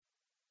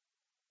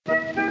Hello,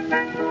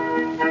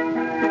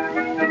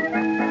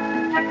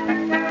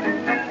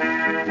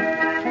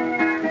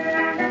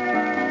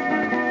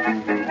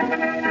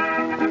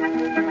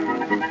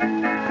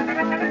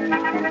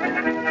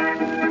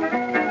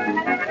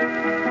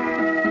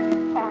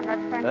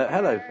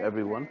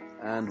 everyone,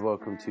 and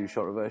welcome to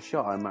Shot Reverse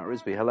Shot. I'm Matt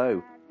Risby.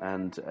 Hello,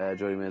 and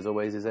joining me as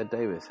always is Ed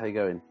Davis. How you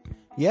going?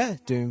 Yeah,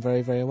 doing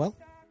very, very well.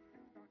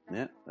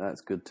 Yeah,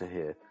 that's good to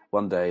hear.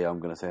 One day I'm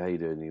going to say, how you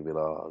doing? And you'll be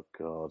like, oh,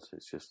 God,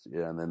 it's just,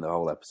 yeah, and then the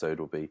whole episode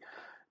will be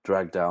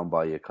dragged down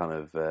by your kind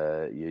of,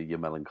 your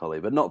melancholy,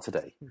 but not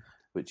today,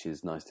 which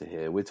is nice to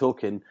hear. We're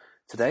talking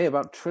today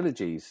about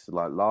trilogies.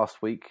 Like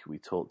last week, we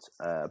talked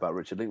about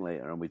Richard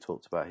Linklater, and we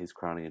talked about his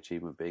crowning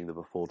achievement being the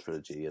Before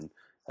trilogy, and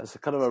that's a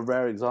kind of a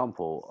rare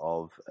example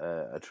of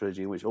a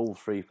trilogy in which all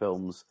three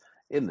films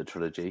in the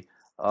trilogy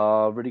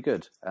are really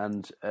good.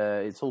 And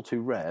it's all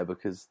too rare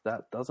because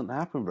that doesn't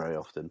happen very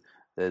often.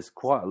 There's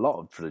quite a lot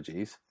of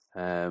trilogies,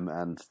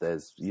 and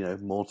there's,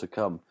 more to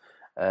come.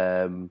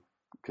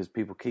 Because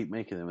people keep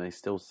making them. They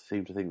still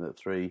seem to think that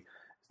 3 is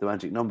the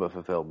magic number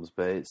for films,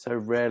 but it so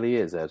rarely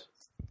is, Ed.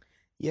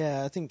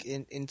 Yeah, I think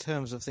in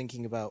terms of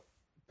thinking about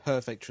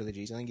perfect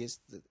trilogies, I think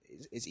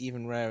it's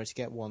even rarer to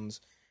get ones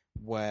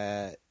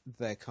where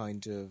they're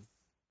kind of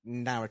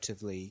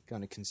narratively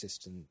kind of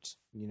consistent.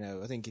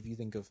 I think if you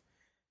think of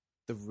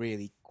the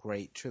really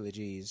great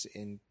trilogies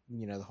in,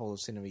 the whole of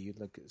cinema, you'd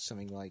look at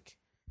something like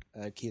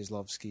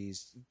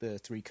Kieslowski's The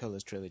Three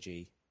Colours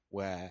trilogy,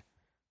 where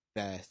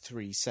they're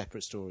 3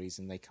 separate stories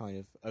and they kind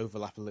of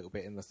overlap a little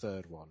bit in the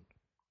third one.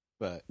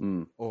 But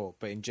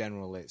in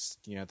general, it's,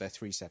 they're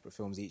 3 separate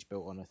films, each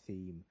built on a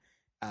theme,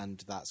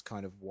 and that's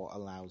kind of what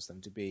allows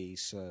them to be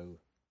so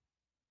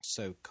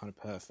kind of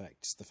perfect.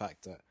 It's the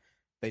fact that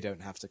they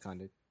don't have to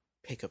kind of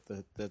pick up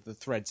the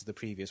threads of the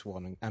previous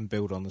one and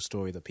build on the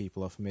story that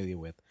people are familiar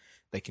with.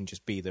 They can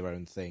just be their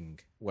own thing.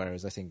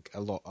 Whereas I think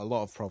a lot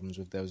of problems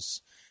with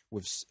those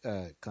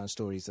kind of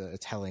stories that are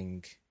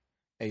telling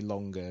a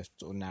longer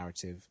sort of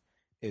narrative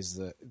is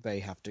that they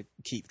have to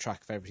keep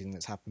track of everything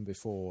that's happened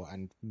before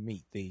and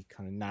meet the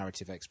kind of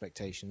narrative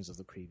expectations of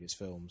the previous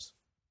films.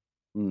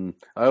 I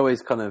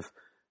always kind of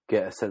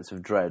get a sense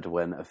of dread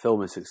when a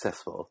film is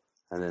successful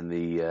and then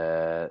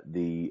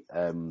the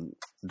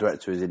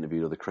director is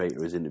interviewed or the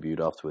creator is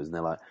interviewed afterwards, and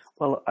they're like,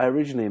 "Well, I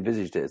originally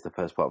envisaged it as the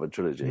first part of a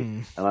trilogy,"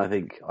 and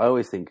I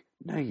always think,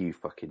 "No, you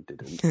fucking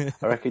didn't."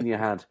 I reckon you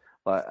had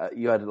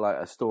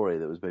a story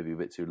that was maybe a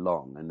bit too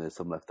long, and there's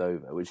some left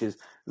over, which is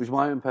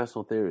my own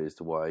personal theory as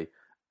to why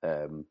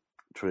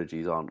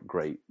trilogies aren't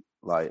great.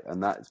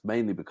 And that's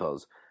mainly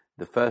because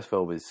the first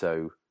film is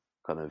so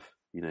kind of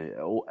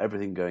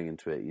everything going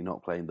into it. You're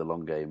not playing the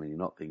long game, and you're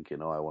not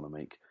thinking, "Oh, I want to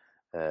make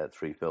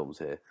 3 films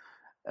here."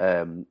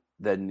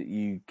 Then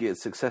you get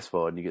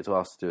successful and you get to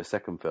ask to do a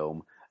second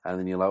film, and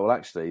then you're like, well,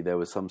 actually there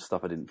was some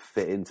stuff I didn't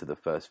fit into the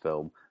first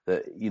film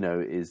that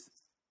is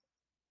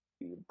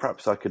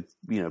perhaps I could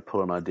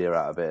pull an idea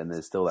out of it, and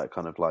there's still that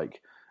kind of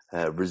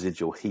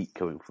residual heat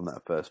coming from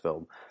that first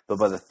film. But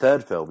by the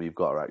third film you've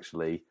got to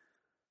actually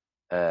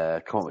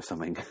come up with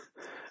something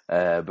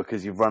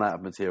because you've run out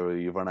of material,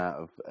 you've run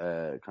out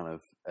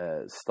of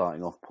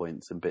starting off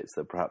points and bits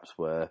that perhaps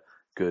were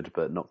good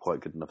but not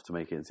quite good enough to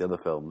make it into the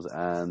other films,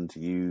 and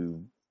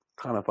you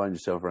kind of find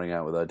yourself running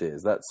out with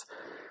ideas. That's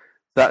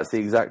the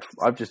exact.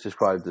 I've just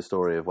described the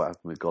story of what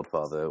happened with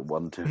Godfather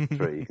 1, 2,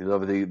 3. Because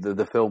obviously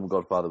the film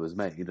Godfather was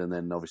made, and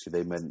then obviously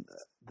they meant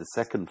the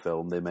second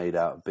film they made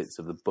out of bits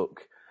of the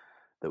book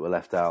that were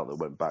left out that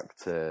went back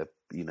to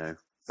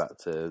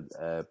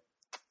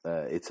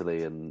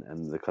Italy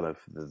and the kind of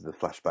the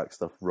flashback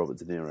stuff, Robert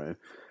De Niro.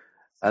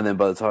 And then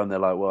by the time they're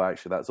like, well,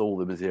 actually that's all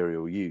the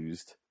material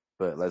used,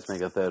 but let's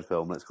make a third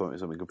film, let's come up with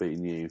something completely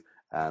new.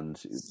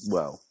 And,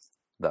 well,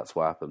 that's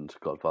what happened,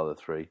 Godfather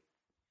 3.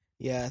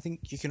 Yeah, I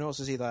think you can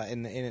also see that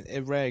in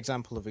a rare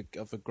example of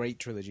a great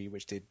trilogy,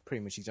 which did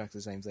pretty much exactly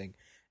the same thing,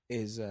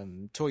 is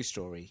Toy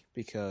Story.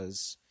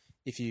 Because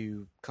if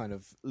you kind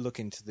of look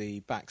into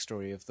the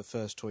backstory of the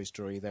first Toy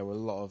Story, there were a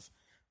lot of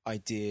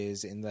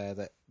ideas in there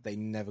that they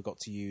never got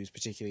to use,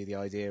 particularly the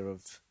idea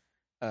of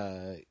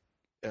a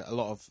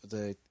lot of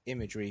the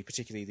imagery,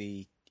 particularly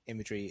the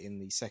imagery in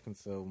the second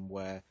film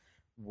where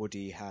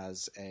Woody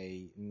has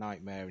a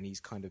nightmare and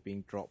he's kind of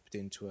being dropped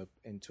into a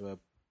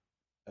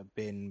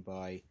bin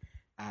by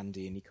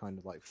Andy, and he kind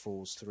of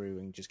falls through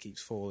and just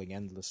keeps falling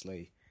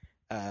endlessly,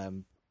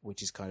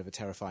 which is kind of a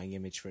terrifying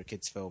image for a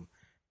kids' film.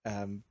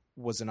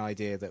 Was an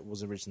idea that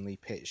was originally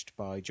pitched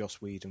by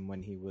Joss Whedon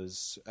when he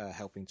was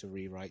helping to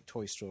rewrite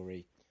Toy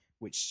Story,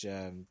 which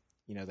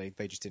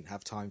they just didn't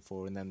have time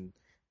for, and then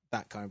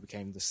that kind of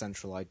became the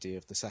central idea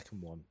of the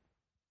second one.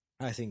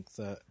 I think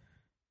that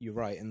you're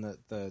right in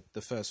that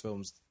the first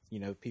films,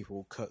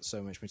 people cut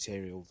so much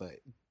material that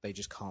they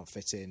just can't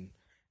fit in,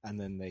 and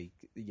then they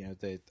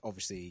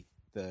obviously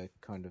the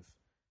kind of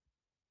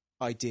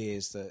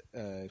ideas that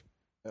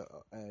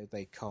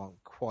they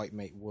can't quite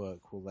make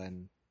work will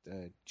then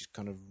just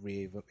kind of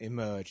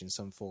emerge in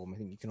some form. I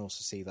think you can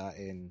also see that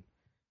in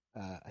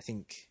I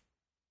think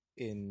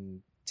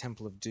in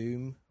Temple of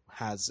Doom,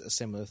 has a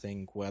similar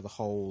thing where the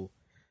whole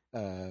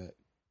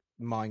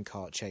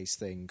minecart chase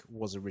thing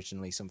was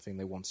originally something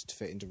they wanted to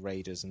fit into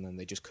Raiders, and then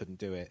they just couldn't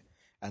do it.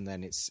 And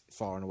then it's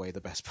far and away the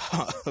best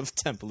part of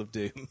Temple of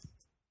Doom.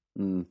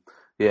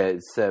 Yeah,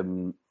 it's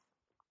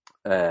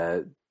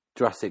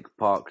Jurassic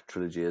Park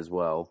trilogy as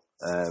well.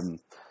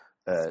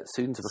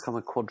 Soon to become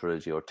a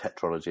quadrilogy or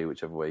tetralogy,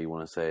 whichever way you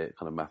want to say it,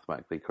 kind of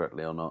mathematically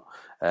correctly or not.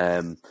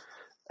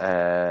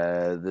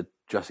 The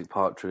Jurassic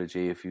Park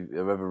trilogy, if you've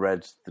ever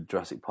read the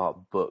Jurassic Park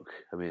book,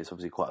 I mean, it's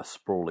obviously quite a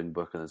sprawling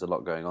book and there's a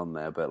lot going on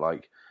there, but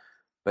like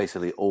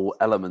basically all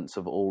elements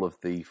of all of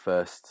the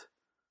first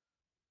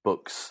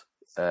books,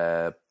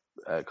 kind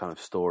of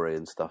story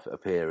and stuff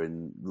appear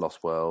in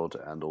Lost World,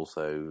 and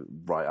also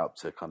right up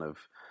to kind of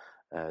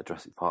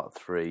Jurassic Park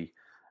 3.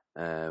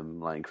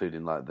 Like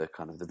including like the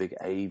kind of the big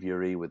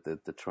aviary with the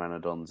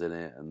pteranodons in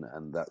it,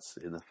 and that's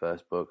in the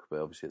first book, but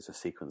obviously it's a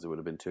sequence that would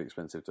have been too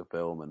expensive to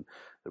film, and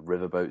the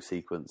riverboat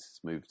sequence is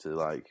moved to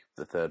like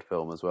the third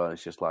film as well.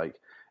 It's just like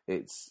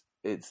it's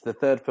the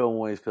third film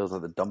always feels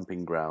like the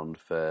dumping ground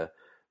for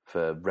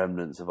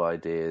remnants of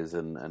ideas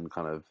and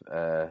kind of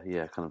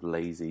kind of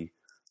lazy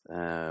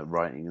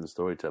writing and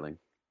storytelling.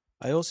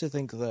 I also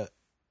think that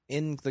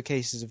in the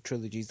cases of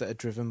trilogies that are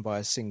driven by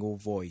a single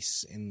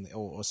voice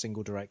or a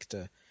single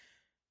director,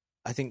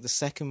 I think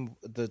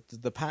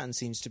the pattern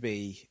seems to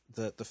be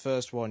that the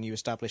first one, you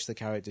establish the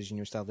characters and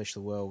you establish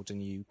the world,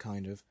 and you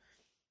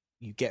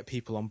get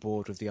people on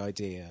board with the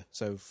idea.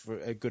 So for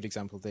a good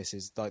example of this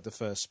is like the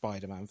first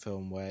Spider-Man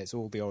film, where it's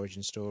all the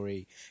origin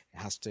story. It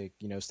has to,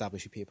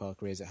 establish who Peter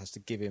Parker is. It has to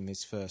give him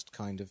his first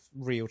kind of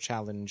real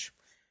challenge.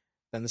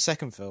 Then the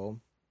second film,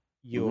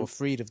 you're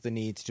freed of the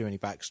need to do any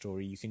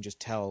backstory. You can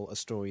just tell a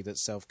story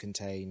that's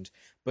self-contained,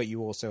 but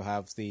you also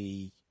have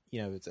the,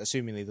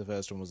 assumingly the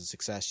first one was a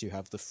success, you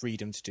have the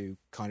freedom to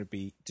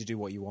do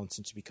what you want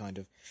and to be kind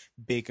of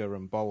bigger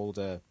and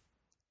bolder.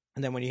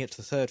 And then when you get to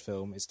the third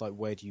film, it's like,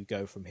 where do you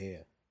go from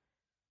here?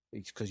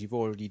 Because you've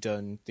already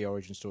done the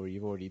origin story,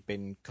 you've already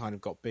been kind of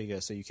got bigger,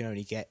 so you can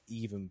only get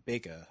even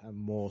bigger and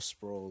more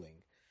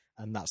sprawling.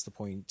 And that's the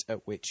point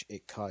at which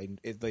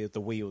the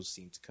wheels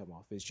seem to come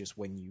off, is just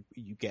when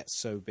you get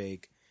so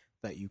big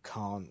that you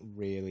can't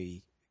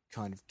really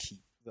kind of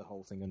keep the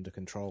whole thing under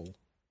control.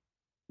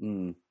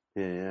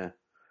 Yeah.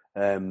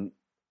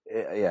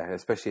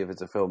 Especially if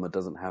it's a film that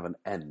doesn't have an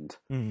end.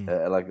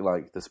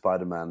 Like the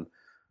Spider-Man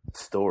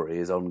story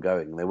is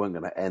ongoing. They weren't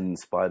going to end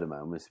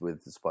Spider-Man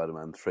with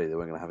Spider-Man 3. They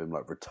weren't going to have him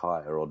like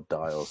retire or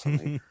die or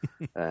something.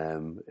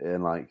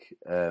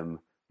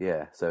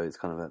 So it's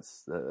kind of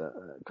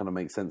kind of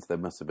makes sense. There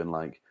must have been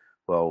like,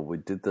 well, we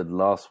did the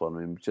last one,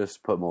 we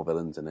just put more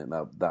villains in it.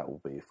 That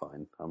will be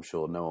fine. I'm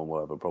sure no one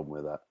will have a problem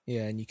with that.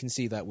 Yeah, and you can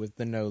see that with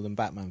the Nolan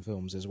Batman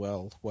films as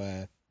well,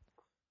 where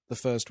the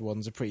first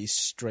one's a pretty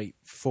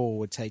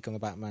straightforward take on the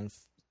Batman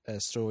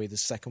story. The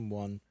second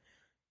one,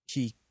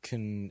 he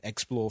can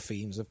explore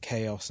themes of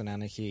chaos and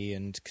anarchy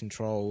and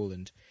control,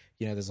 and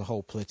there's a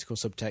whole political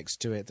subtext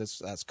to it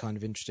that's kind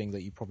of interesting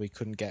that you probably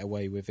couldn't get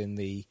away with in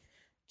the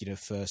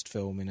first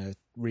film in a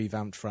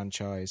revamped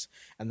franchise.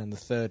 And then the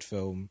third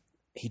film,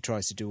 he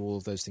tries to do all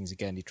of those things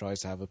again. He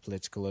tries to have a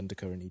political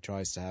undercurrent. He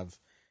tries to have,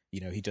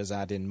 he does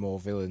add in more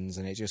villains,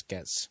 and it just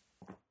gets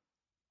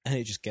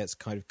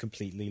kind of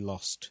completely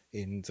lost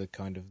in the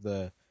kind of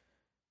the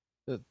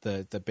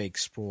big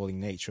sprawling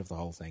nature of the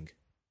whole thing.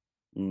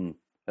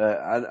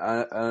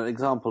 An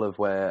example of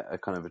where a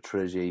kind of a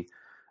trilogy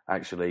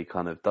actually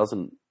kind of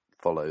doesn't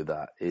follow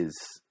that is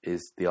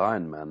the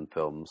Iron Man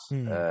films.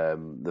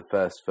 The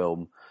first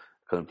film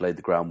kind of laid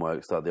the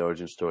groundwork, started the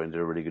origin story, and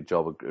did a really good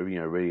job of,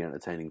 really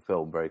entertaining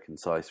film, very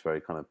concise, very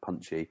kind of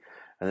punchy.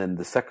 And then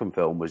the second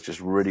film was just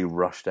really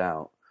rushed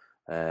out,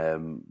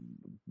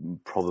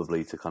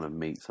 probably to kind of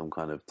meet some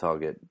kind of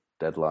target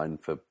deadline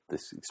for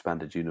this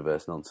expanded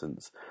universe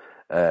nonsense.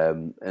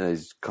 And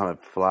it's kind of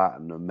flat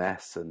and a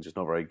mess and just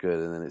not very good.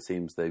 And then it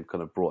seems they've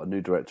kind of brought a new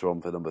director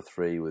on for number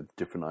 3 with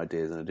different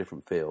ideas and a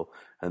different feel,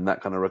 and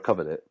that kind of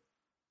recovered it.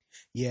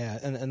 Yeah,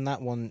 and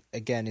that one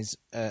again is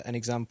an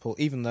example.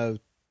 Even though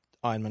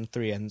Iron Man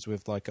 3 ends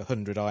with like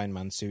 100 Iron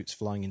Man suits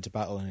flying into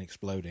battle and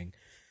exploding,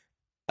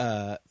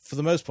 for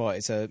the most part,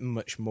 it's a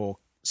much more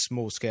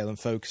small scale and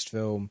focused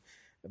film.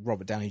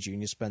 Robert Downey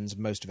Jr. spends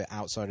most of it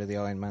outside of the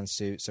Iron Man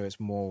suit, so it's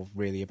more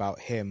really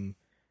about him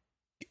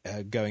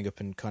going up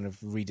and kind of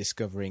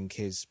rediscovering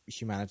his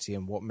humanity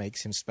and what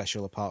makes him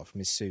special apart from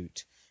his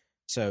suit.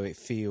 So it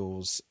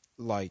feels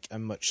like a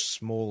much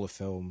smaller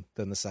film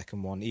than the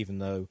second one, even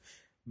though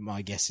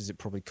my guess is it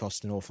probably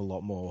cost an awful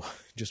lot more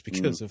just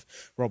because of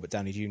Robert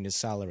Downey Jr.'s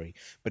salary.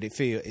 But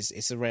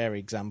it's a rare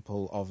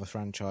example of a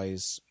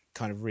franchise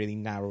kind of really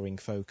narrowing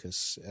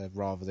focus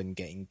rather than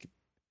getting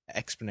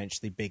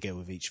exponentially bigger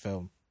with each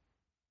film.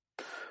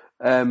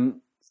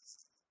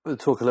 We'll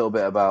talk a little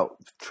bit about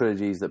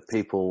trilogies that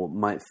people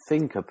might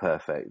think are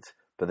perfect,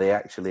 but they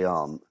actually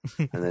aren't.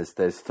 And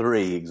there's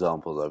 3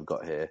 examples I've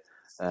got here,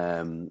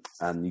 and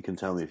you can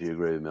tell me if you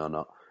agree with me or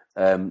not.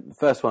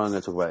 First one I'm going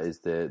to talk about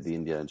is the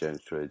Indiana Jones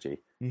trilogy,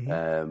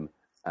 and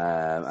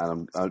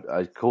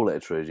I call it a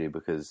trilogy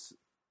because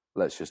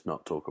let's just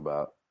not talk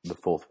about the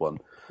fourth one.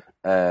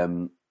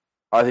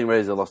 I think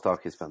Raiders of the Lost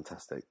Ark is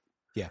fantastic.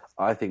 Yeah.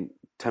 I think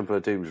Temple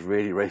of Doom is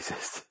really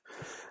racist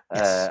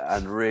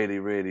and really,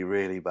 really,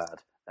 really bad.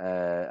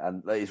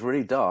 And it's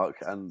really dark,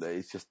 and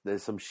it's just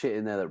there's some shit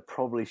in there that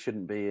probably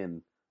shouldn't be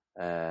in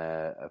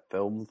a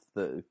film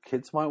that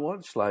kids might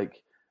watch,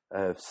 like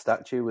a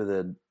statue with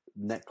a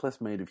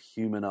necklace made of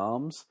human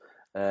arms.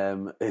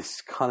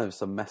 It's kind of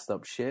some messed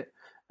up shit,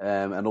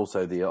 and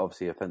also the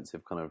obviously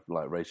offensive kind of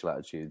like racial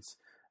attitudes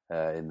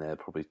in there.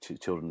 Probably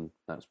children.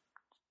 That's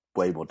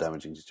way more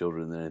damaging to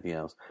children than anything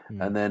else.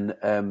 And then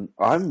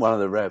I'm one of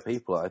the rare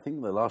people. I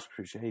think The Last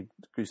Crusade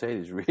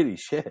is really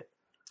shit.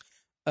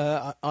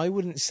 I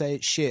wouldn't say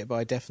it's shit, but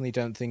I definitely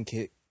don't think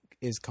it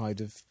is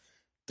kind of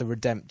the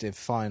redemptive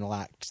final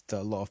act that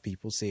a lot of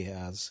people see it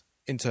as.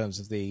 In terms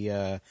of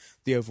the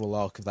overall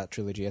arc of that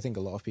trilogy, I think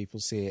a lot of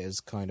people see it as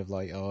kind of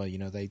like, oh, you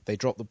know, they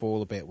dropped the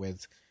ball a bit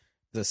with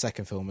the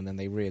second film, and then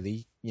they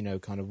really, you know,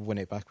 kind of win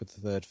it back with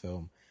the third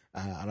film.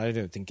 And I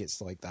don't think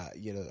it's like that.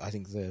 You know, I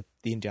think the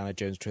Indiana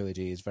Jones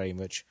trilogy is very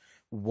much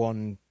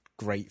one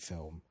great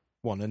film,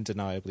 one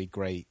undeniably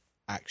great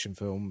action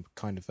film,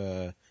 kind of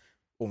a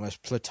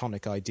almost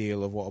platonic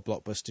ideal of what a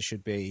blockbuster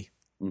should be.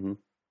 Mm-hmm.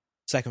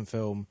 Second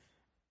film,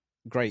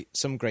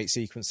 some great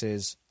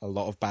sequences, a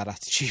lot of bad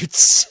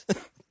attitudes,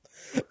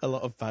 a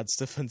lot of bad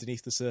stuff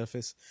underneath the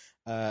surface.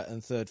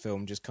 And third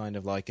film, just kind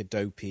of like a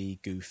dopey,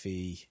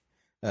 goofy,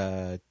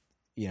 buddy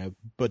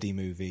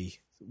movie,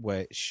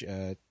 which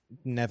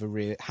never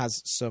really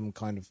has some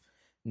kind of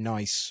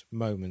nice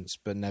moments,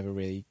 but never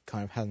really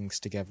kind of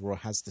hangs together or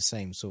has the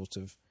same sort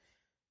of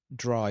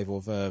drive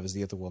or verve as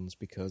the other ones,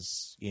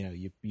 because, you know,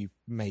 you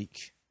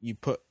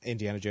put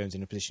Indiana Jones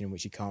in a position in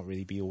which he can't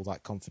really be all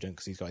that confident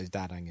because he's got his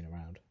dad hanging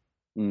around.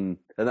 And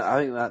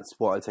I think that's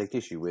what I take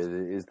issue with,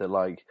 is that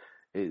like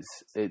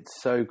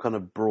it's so kind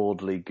of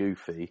broadly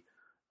goofy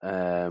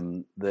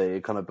that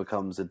it kind of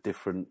becomes a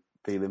different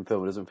feeling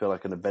film. It doesn't feel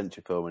like an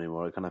adventure film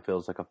anymore. It kind of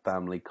feels like a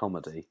family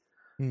comedy.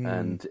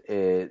 And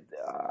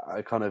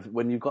I kind of,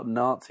 when you've got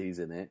Nazis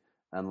in it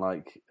and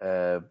like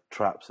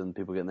traps and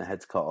people getting their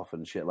heads cut off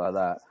and shit like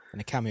that, and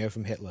a cameo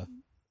from Hitler,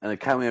 I mean,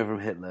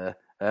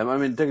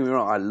 don't get me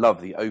wrong, I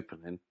love the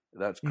opening.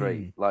 That's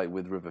great, like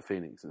with River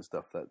Phoenix and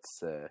stuff.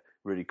 That's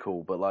really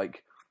cool. But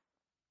like,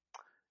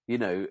 you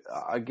know,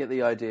 I get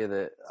the idea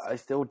that I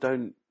still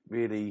don't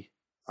really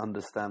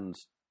understand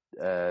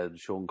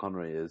Sean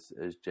Connery as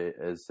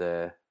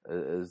the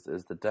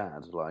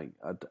dad. Like,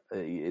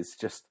 it's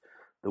just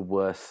the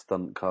worst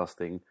stunt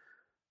casting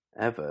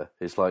ever.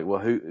 It's like,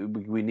 well,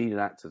 we need an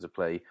actor to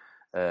play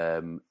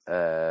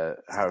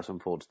Harrison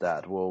Ford's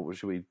dad. Well,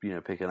 should we, you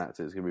know, pick an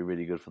actor that's going to be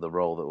really good for the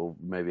role that will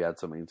maybe add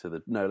something to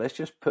the? No, let's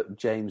just put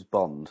James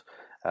Bond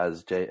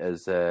as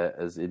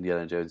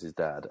Indiana Jones's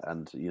dad,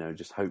 and, you know,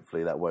 just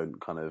hopefully that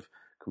won't kind of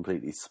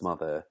completely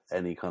smother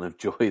any kind of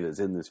joy that's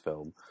in this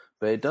film.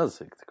 But it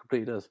does. It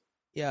completely does.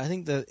 Yeah, I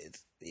think that it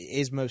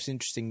is most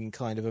interesting in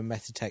kind of a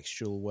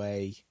metatextual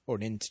way or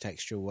an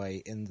intertextual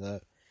way, in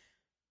that,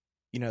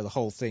 you know, the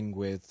whole thing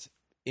with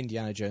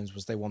Indiana Jones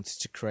was they wanted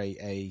to create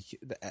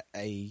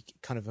a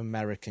kind of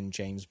American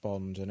James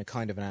Bond, and a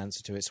kind of an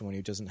answer to it, someone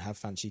who doesn't have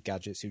fancy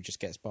gadgets, who just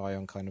gets by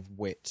on kind of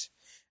wit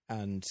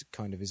and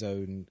kind of his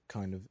own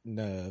kind of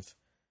nerve.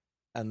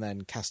 And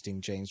then casting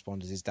James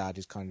Bond as his dad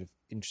is kind of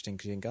interesting,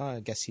 because you think, I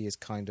guess he is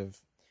kind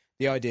of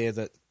the idea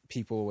that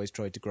people always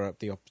tried to grow up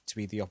to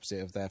be the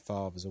opposite of their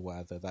fathers, or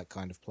whatever. That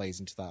kind of plays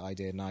into that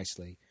idea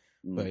nicely.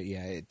 But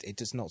yeah,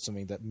 it is not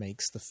something that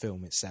makes the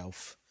film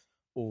itself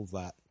all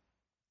that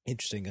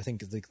interesting. I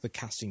think the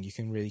casting, you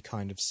can really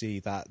kind of see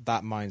that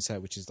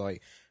mindset, which is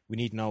like, we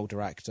need an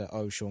older actor.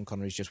 Oh, Sean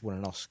Connery's just won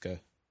an Oscar,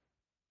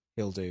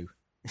 he'll do.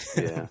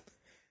 Yeah.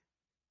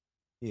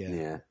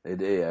 Yeah.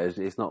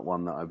 It's not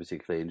one that I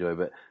particularly enjoy,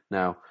 but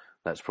now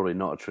that's probably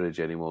not a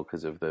trilogy anymore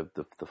because of the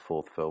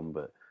fourth film,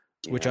 but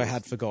which I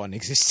had forgotten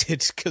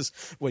existed, because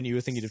when you were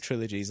thinking of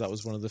trilogies, that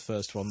was one of the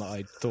first one that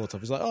I thought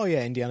of. It's like, oh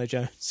yeah, Indiana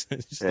Jones.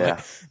 It's yeah.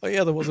 Like, oh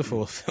yeah, there was a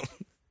fourth film.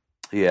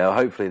 Yeah,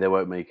 hopefully they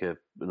won't make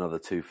another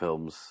two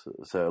films,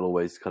 so it'll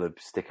always kind of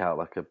stick out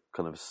like a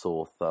kind of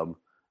sore thumb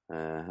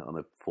on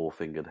a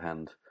four-fingered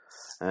hand.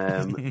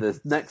 The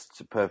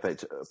next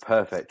perfect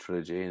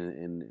trilogy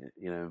in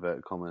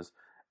inverted commas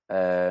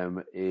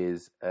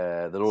is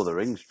the Lord of the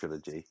Rings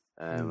trilogy.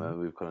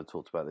 We've kind of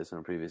talked about this in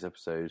a previous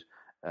episode.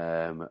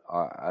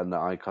 I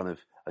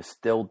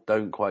still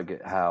don't quite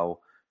get how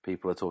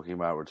people are talking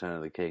about Return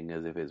of the King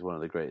as if it's one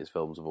of the greatest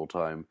films of all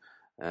time.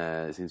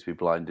 It seems to be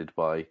blinded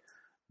by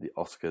the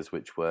Oscars,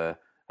 which were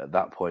at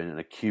that point an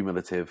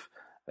accumulative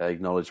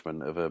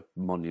acknowledgement of a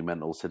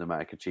monumental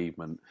cinematic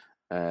achievement.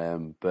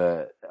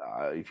 But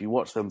if you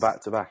watch them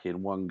back to back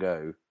in one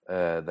go,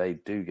 they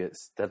do get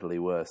steadily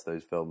worse,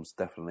 those films,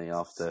 definitely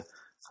after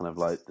kind of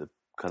like the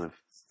kind of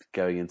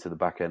going into the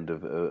back end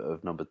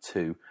of number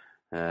two,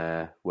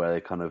 where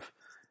it kind of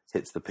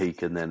hits the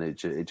peak, and then it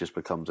just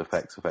becomes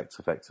effects.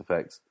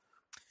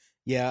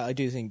 Yeah, I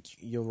do think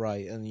you're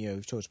right, and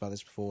we've talked about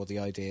this before. The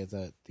idea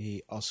that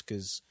the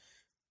Oscars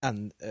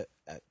and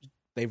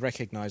they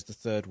recognise the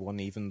third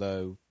one, even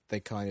though they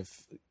kind of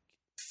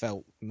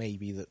felt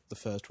maybe that the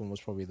first one was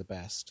probably the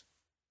best,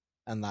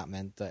 and that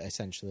meant that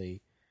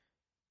essentially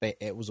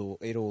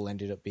it all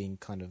ended up being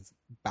kind of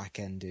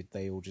back-ended.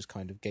 They all just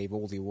kind of gave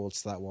all the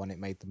awards to that one. It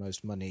made the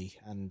most money,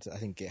 and I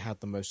think it had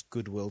the most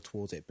goodwill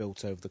towards it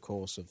built over the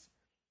course of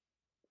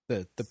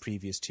the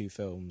previous two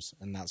films,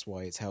 and that's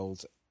why it's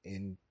held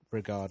in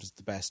regard as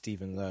the best,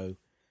 even though,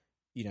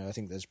 you know, I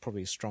think there's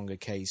probably a stronger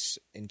case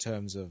in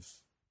terms of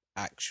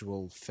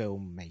actual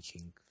film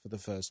making for the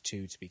first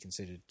two to be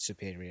considered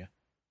superior.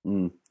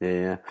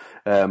 Yeah.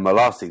 My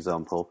last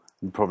example,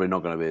 probably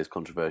not going to be as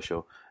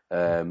controversial,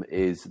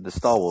 is the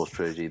Star Wars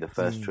trilogy, the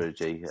first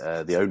trilogy,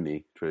 the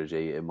only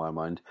trilogy in my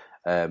mind,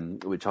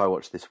 which I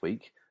watched this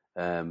week.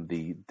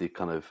 The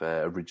kind of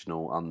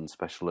original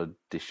unspecial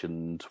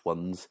editioned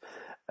ones,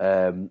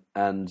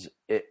 and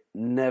it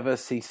never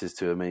ceases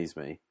to amaze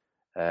me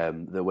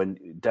that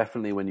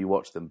when you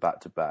watch them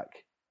back to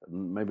back,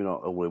 maybe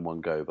not all in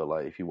one go, but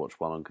like if you watch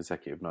one on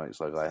consecutive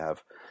nights, like I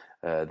have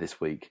this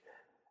week.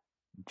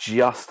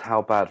 Just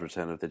how bad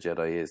Return of the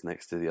Jedi is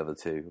next to the other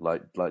two,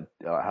 like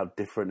how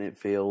different it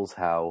feels,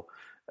 how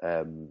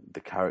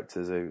the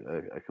characters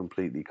are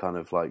completely kind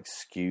of like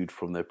skewed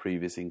from their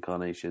previous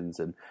incarnations,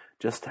 and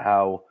just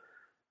how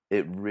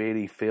it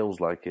really feels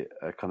like it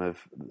kind of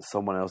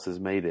someone else has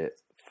made it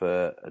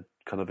for a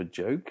kind of a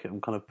joke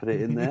and kind of put it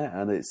in there,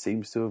 and it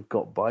seems to have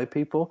got by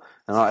people,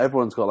 and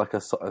everyone's got like a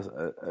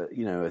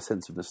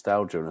sense of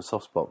nostalgia and a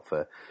soft spot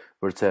for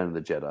Return of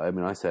the Jedi. I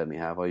mean, I certainly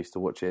have. I used to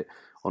watch it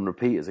on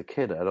repeat as a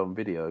kid. I had it on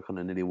video. I kind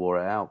of nearly wore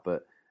it out.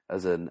 But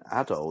as an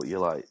adult,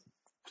 you're like,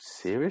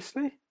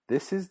 seriously?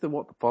 This is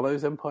what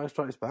follows Empire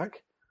Strikes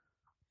Back?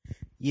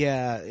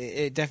 Yeah,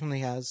 it definitely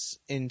has.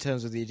 In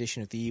terms of the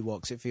addition of the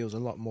Ewoks, it feels a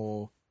lot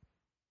more...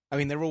 I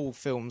mean, they're all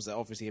films that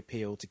obviously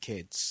appeal to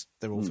kids.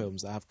 They're all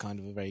films that have kind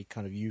of a very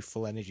kind of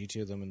youthful energy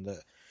to them and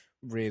that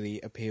really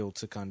appeal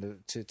to kind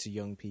of to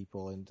young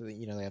people. And,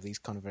 you know, they have these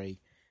kind of very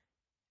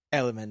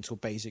elemental,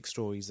 basic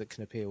stories that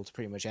can appeal to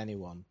pretty much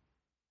anyone.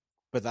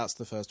 But that's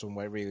the first one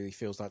where it really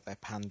feels like they're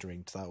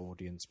pandering to that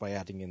audience by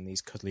adding in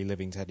these cuddly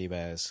living teddy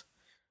bears.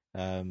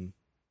 And,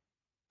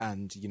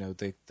 you know,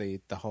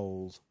 the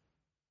whole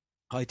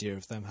idea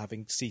of them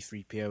having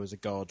C-3PO as a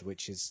god,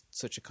 which is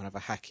such a kind of a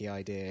hacky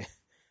idea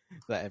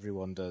that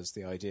everyone does.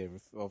 The idea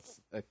of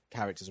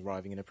characters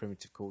arriving in a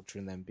primitive culture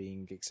and then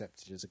being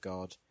accepted as a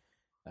god.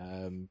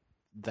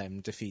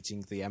 Them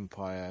defeating the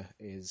Empire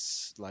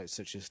is like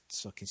such a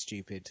fucking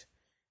stupid.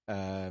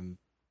 And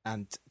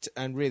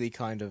really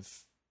kind of...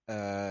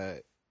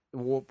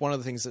 one of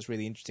the things that's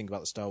really interesting about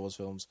the Star Wars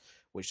films,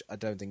 which I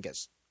don't think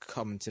gets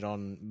commented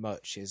on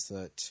much, is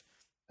that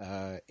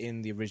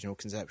in the original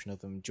conception of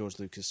them, George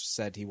Lucas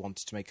said he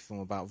wanted to make a film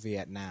about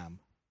Vietnam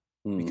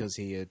because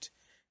he'd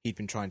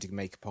been trying to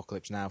make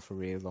Apocalypse Now for a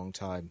really long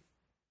time,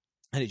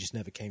 and it just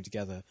never came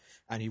together.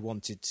 And he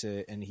wanted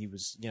to, and he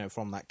was, you know,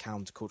 from that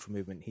countercultural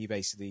movement, he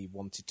basically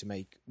wanted to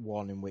make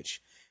one in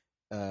which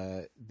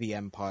the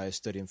Empire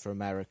stood in for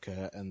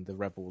America and the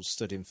Rebels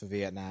stood in for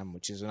Vietnam,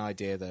 which is an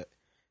idea that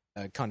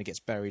kind of gets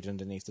buried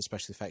underneath the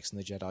special effects and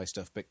the Jedi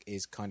stuff, but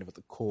is kind of at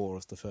the core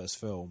of the first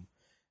film.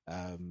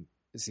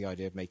 It's the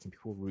idea of making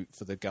people root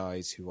for the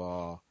guys who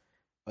are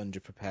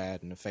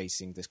underprepared and are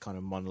facing this kind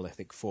of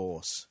monolithic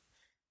force.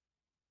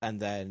 And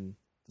then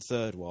the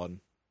third one,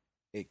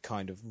 it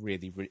kind of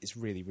it's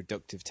really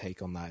reductive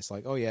take on that. It's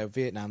like, oh yeah,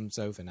 Vietnam's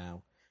over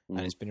now. And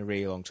it's been a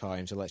really long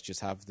time, so let's just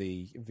have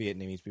the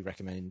Vietnamese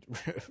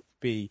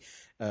be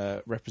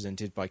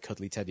represented by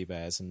cuddly teddy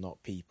bears and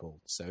not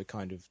people. So it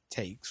kind of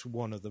takes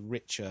one of the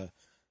richer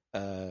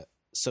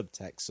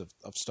subtexts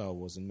of Star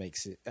Wars and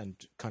makes it, and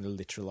kind of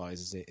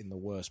literalizes it in the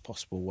worst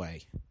possible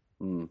way.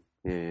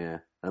 Yeah.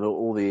 And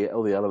all the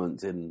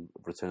elements in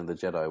Return of the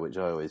Jedi, which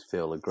I always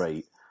feel are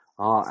great,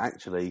 are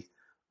actually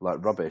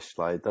like rubbish.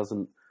 Like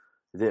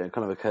it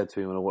kind of occurred to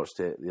me when I watched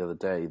it the other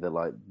day that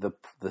like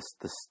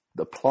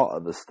the plot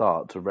at the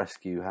start to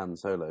rescue Han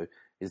Solo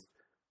is,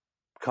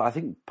 I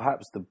think,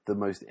 perhaps the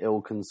most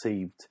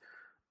ill-conceived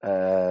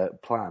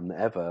plan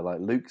ever. Like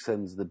Luke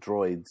sends the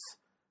droids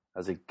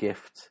as a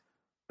gift,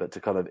 but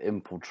to kind of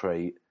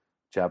infiltrate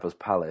Jabba's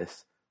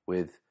palace,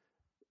 with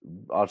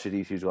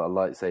R2-D2's got a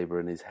lightsaber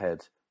in his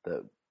head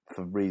that,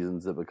 for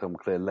reasons that become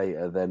clear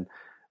later, then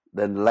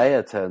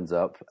Leia turns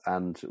up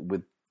and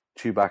with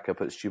Chewbacca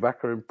puts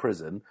Chewbacca in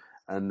prison,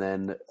 and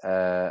then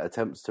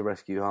attempts to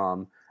rescue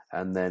Han,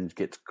 and then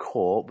gets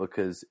caught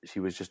because she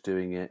was just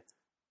doing it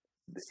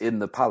in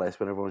the palace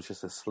when everyone's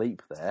just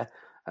asleep there,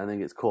 and then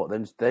gets caught.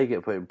 Then they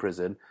get put in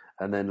prison,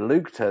 and then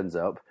Luke turns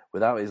up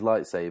without his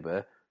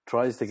lightsaber,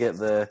 tries to get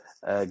the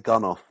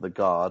gun off the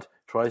guard,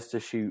 tries to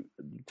shoot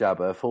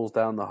Jabba, falls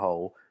down the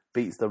hole,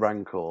 beats the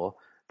Rancor.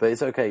 But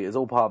it's okay, it's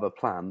all part of a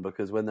plan,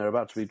 because when they're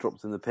about to be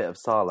dropped in the pit of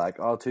Sarlacc,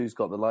 R2's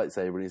got the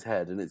lightsaber in his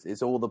head, and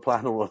it's all the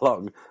plan all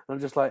along. And I'm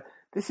just like,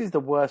 this is the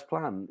worst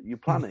plan you're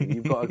planning.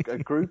 You've got a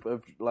group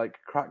of like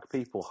crack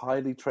people,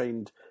 highly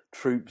trained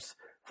troops,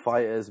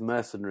 fighters,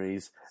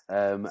 mercenaries,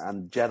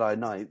 and Jedi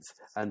Knights,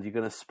 and you're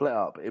going to split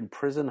up,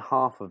 imprison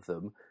half of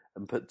them,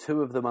 and put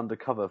two of them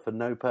undercover for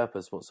no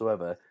purpose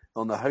whatsoever,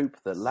 on the hope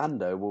that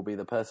Lando will be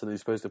the person who's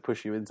supposed to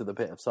push you into the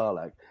pit of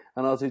Sarlacc,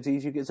 and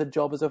R2-D2 gets a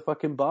job as a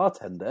fucking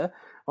bartender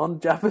on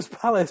Jabba's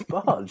palace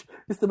barge.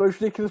 It's the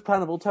most ridiculous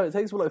plan of all time. It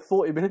takes like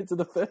 40 minutes of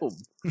the film.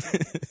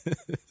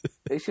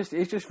 It's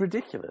just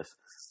ridiculous.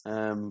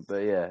 But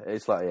yeah,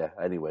 it's like, yeah,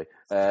 anyway.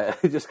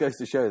 It just goes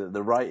to show that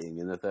the writing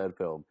in the third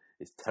film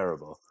is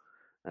terrible.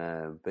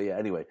 But yeah,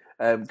 anyway.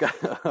 I'm glad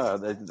I've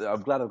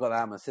got that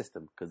out of my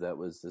system, because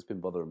it's been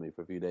bothering me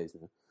for a few days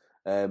now.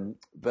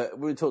 But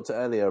we talked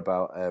earlier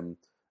about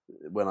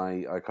when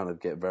I kind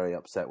of get very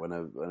upset when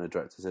a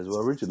director says, well,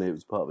 originally it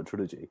was part of a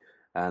trilogy,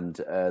 and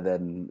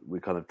then we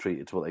kind of treat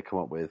it to what they come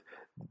up with.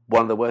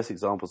 One of the worst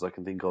examples I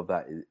can think of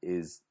that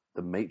is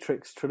the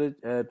Matrix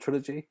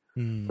trilogy.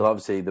 So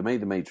obviously they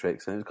made the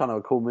Matrix, and it was kind of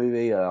a cool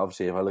movie.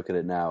 Obviously, if I look at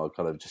it now, I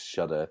kind of just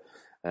shudder.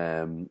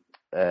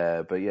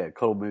 But yeah,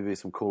 cool movie,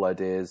 some cool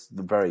ideas,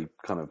 the very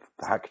kind of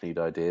hackneyed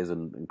ideas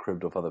and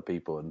cribbed off other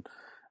people, and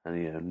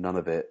you know, none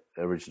of it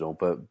original,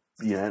 but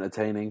you know,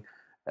 entertaining.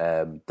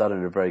 Done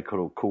in a very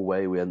cool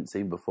way we hadn't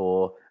seen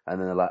before. And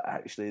then they're like,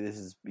 actually, this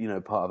is, you know,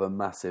 part of a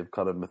massive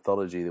kind of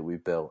mythology that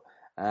we've built.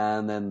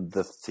 And then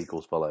the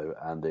sequels follow,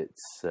 and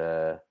it's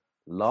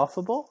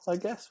laughable, I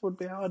guess, would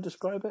be how I'd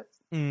describe it.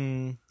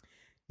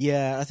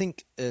 Yeah, I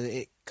think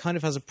it kind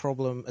of has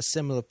a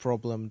similar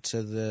problem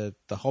to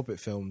the Hobbit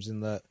films,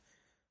 in that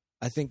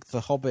I think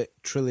the Hobbit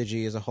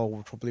trilogy as a whole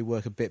would probably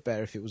work a bit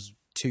better if it was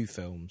 2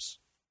 films.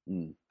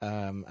 And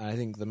I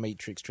think the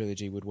Matrix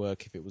trilogy would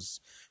work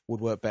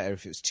better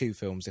if it was 2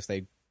 films, if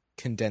they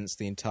condensed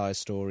the entire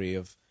story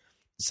of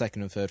the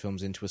second and third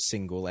films into a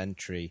single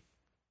entry,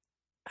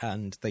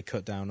 and they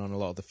cut down on a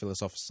lot of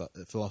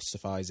the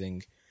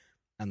philosophizing,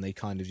 and they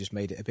kind of just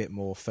made it a bit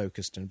more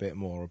focused and a bit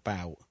more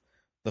about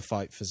the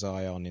fight for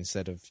Zion,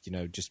 instead of, you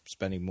know, just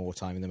spending more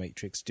time in the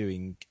Matrix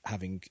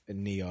having a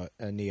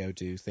Neo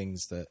do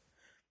things that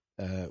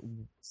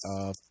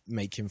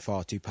make him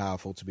far too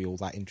powerful to be all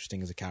that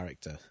interesting as a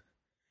character.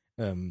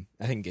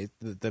 I think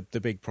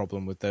the big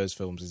problem with those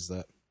films is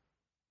that,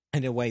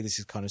 in a way, this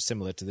is kind of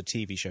similar to the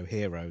TV show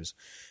Heroes,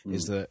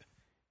 is that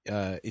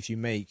if you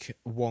make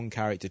one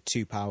character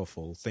too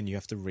powerful, then you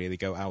have to really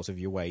go out of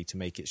your way to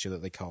make it sure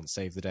that they can't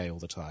save the day all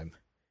the time.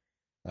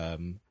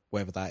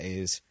 Whether that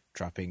is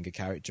trapping a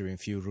character in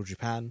feudal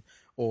Japan,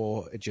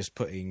 or just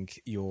putting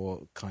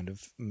your kind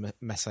of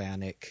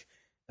messianic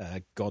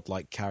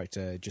godlike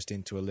character just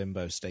into a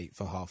limbo state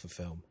for half a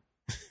film.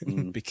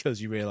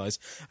 Because you realise,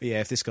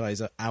 if this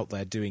guy's out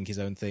there doing his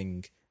own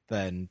thing,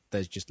 then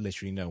there's just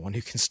literally no one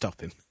who can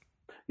stop him.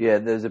 Yeah,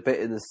 there's a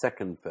bit in the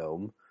second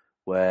film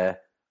where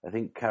I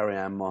think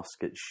Carrie-Anne Moss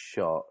gets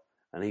shot,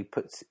 and he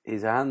puts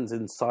his hands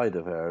inside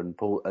of her and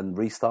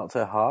restarts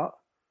her heart.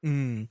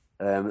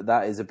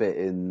 That is a bit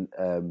in,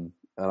 and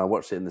I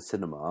watched it in the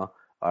cinema.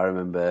 I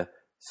remember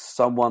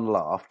someone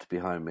laughed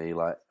behind me,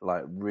 like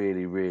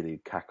really, really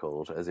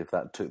cackled, as if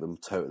that took them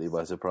totally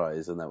by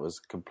surprise, and that was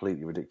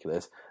completely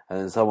ridiculous. And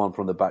then someone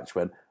from the back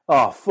went,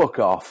 "Oh, fuck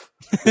off!"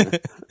 And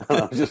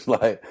I was just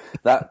like,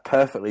 that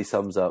perfectly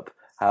sums up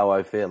how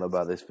I feel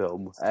about this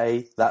film.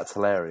 That's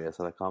hilarious,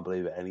 and I can't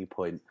believe at any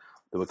point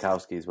the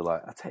Wachowskis were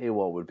like, "I tell you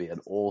what would be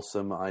an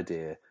awesome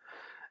idea."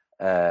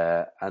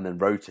 And then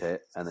wrote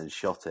it, and then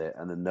shot it,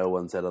 and then no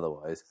one said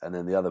otherwise. And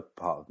then the other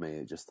part of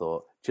me just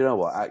thought, do you know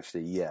what?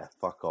 Actually, yeah,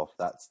 fuck off.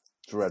 That's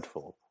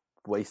dreadful.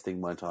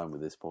 Wasting my time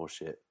with this poor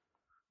shit.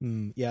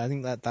 Yeah, I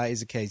think that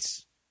is a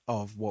case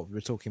of what we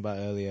were talking about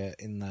earlier,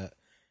 in that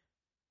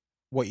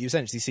what you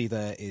essentially see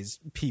there is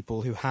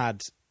people who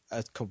had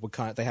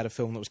they had a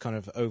film that was kind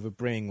of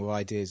overbrimming with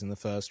ideas in the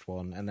first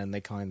one, and then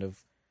they kind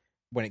of,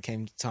 when it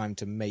came time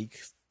to make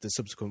the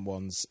subsequent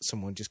ones,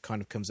 someone just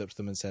kind of comes up to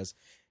them and says,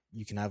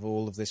 you can have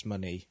all of this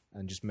money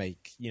and just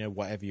make, you know,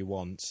 whatever you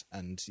want.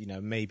 And, you know,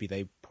 maybe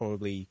they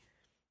probably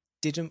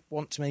didn't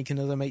want to make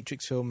another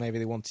Matrix film. Maybe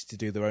they wanted to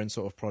do their own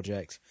sort of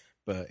project,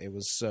 but it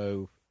was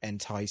so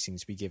enticing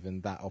to be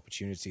given that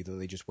opportunity that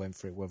they just went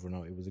for it, whether or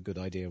not it was a good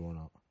idea or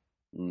not.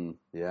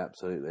 Yeah,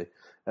 absolutely.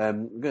 We're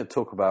going to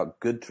talk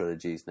about good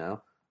trilogies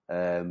now.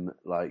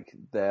 Like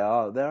there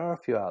are a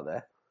few out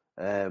there.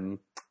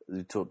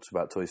 We talked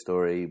about Toy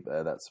Story.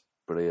 That's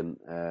brilliant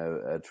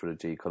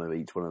trilogy. Kind of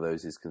each one of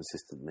those is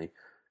consistently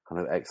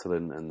kind of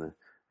excellent, and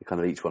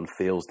kind of each one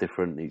feels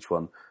different. Each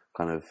one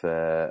kind of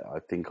I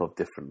think of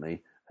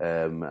differently.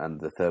 And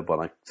the third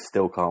one I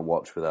still can't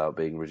watch without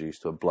being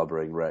reduced to a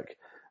blubbering wreck.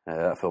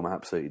 That film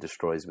absolutely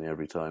destroys me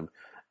every time.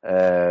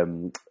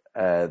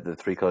 The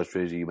Three Colors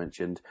trilogy you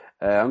mentioned.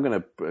 I'm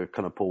going to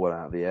kind of pull one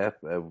out of the air.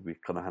 We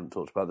kind of hadn't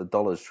talked about the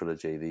Dollars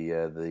trilogy,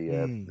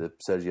 the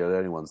Sergio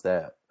Leone ones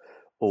there.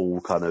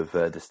 All kind of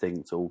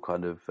distinct, all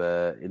kind of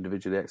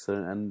individually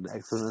excellent and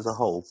excellent as a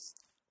whole.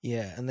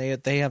 Yeah, and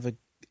they have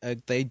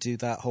they do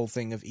that whole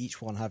thing of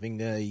each one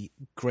having a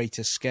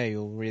greater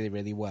scale really,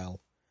 really well.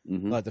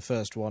 Mm-hmm. Like the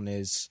first one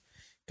is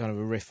kind of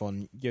a riff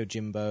on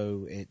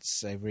Yojimbo.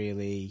 It's a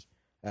really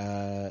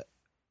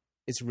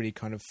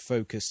kind of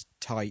focused,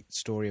 tight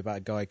story about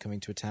a guy coming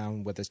to a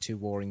town where there's two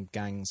warring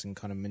gangs and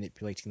kind of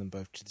manipulating them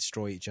both to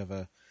destroy each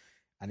other.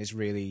 And it's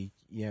really,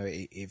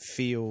 it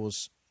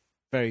feels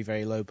very,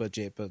 very low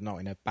budget, but not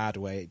in a bad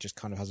way. It just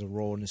kind of has a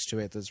rawness to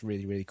it that's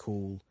really, really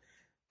cool.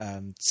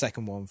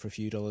 Second one, for a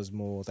few dollars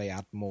more, they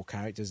add more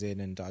characters in,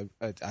 and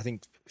I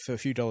think for a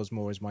few dollars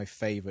more is my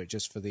favourite,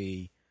 just for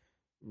the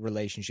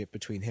relationship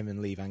between him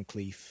and Lee Van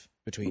Cleef,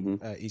 between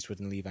Eastwood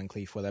and Lee Van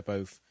Cleef, where they're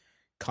both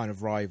kind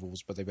of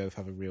rivals, but they both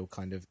have a real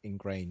kind of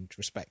ingrained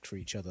respect for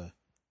each other.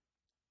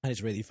 And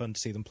it's really fun to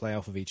see them play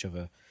off of each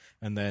other.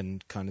 And then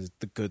kind of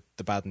the good,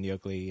 the bad, and the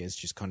ugly is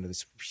just kind of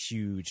this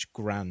huge,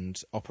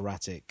 grand,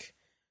 operatic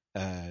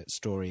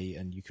story.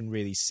 And you can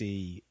really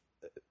see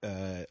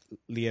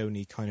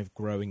Leone kind of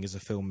growing as a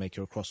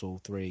filmmaker across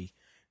all three,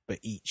 but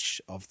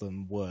each of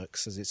them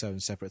works as its own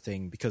separate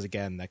thing because,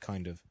 again,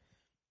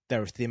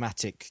 they're a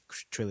thematic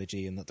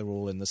trilogy in that they're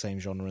all in the same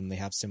genre and they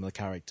have similar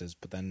characters,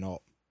 but they're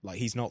not, like,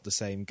 he's not the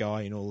same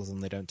guy in all of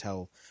them. They don't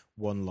tell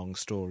one long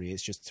story.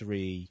 It's just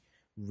three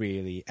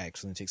really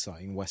excellent,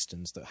 exciting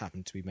westerns that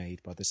happen to be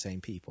made by the same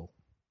people.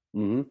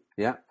 Mm-hmm.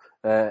 Yeah.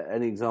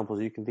 Any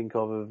examples you can think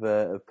of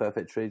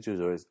perfect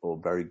trilogies or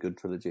very good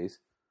trilogies?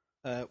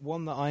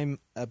 One that I'm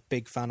a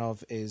big fan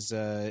of is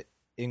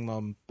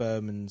Ingmar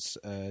Bergman's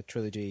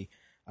trilogy.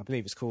 I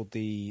believe it's called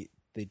the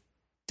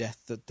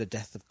Death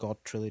of God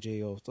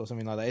trilogy or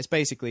something like that. It's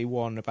basically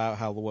one about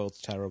how the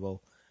world's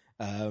terrible.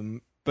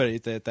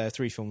 But there are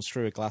three films: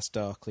 Through a Glass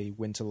Darkly,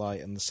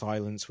 Winterlight, and The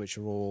Silence, which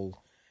are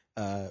all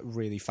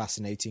really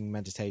fascinating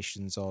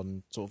meditations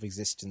on sort of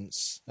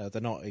existence.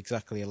 They're not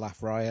exactly a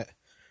laugh riot,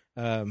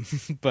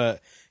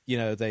 but you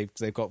know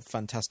they've got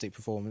fantastic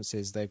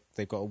performances.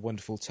 They've got a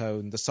wonderful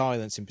tone. The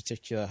Silence, in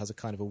particular, has a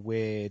kind of a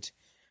weird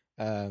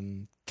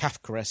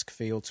Kafkaesque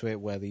feel to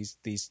it, where these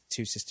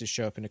two sisters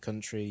show up in a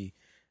country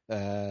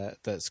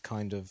that's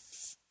kind of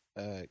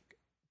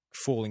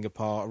falling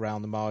apart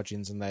around the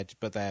margins, and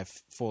they're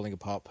falling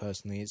apart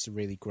personally. It's a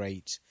really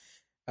great,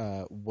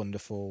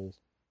 wonderful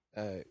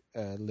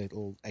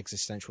little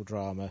existential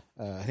drama.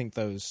 I think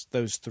those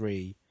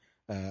three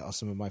are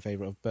some of my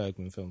favourite of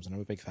Bergman films, and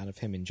I'm a big fan of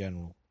him in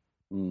general.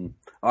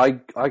 I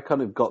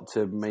kind of got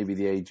to maybe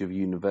the age of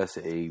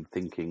university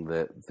thinking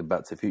that the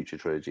Back to the Future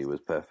trilogy was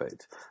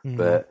perfect,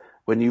 but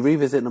when you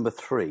revisit number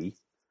 3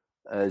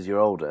 as you're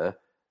older,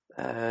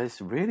 it's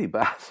really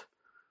bad.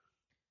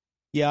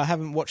 Yeah, I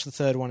haven't watched the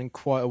third one in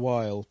quite a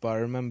while, but I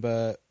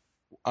remember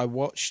I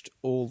got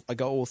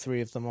all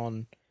three of them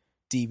on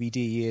DVD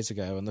years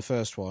ago, and the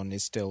first one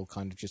is still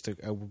kind of just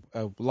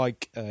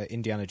like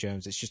Indiana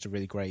Jones. It's just a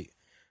really great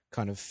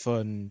kind of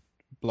fun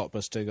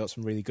blockbuster. Got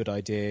some really good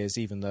ideas,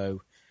 even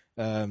though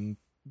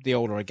the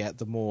older I get,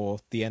 the more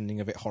the ending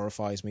of it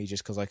horrifies me,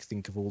 just because I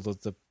think of all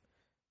the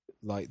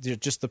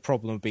just the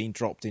problem of being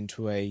dropped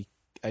into a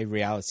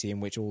reality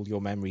in which all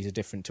your memories are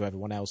different to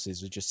everyone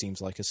else's. It just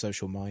seems like a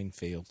social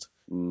minefield.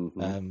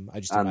 I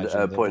just imagine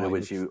a point at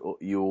which you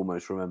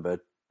almost remember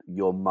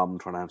your mum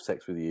trying to have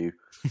sex with you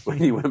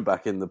when you went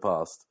back in the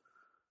past.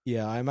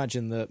 Yeah, I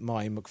imagine that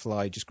Marty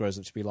McFly just grows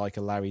up to be like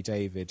a Larry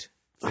David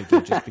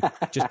figure,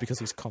 just because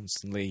he's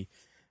constantly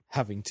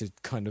having to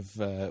kind of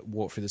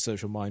walk through the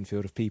social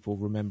minefield of people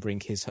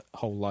remembering his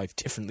whole life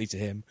differently to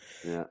him.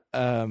 Yeah.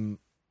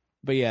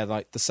 But yeah,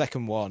 like the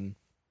second one,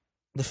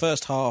 the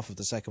first half of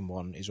the second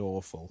one is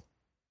awful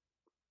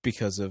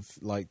because of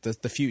like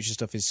the future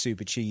stuff is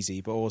super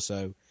cheesy, but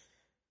also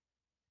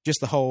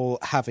just the whole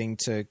having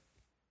to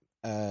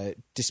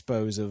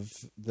dispose of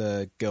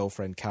the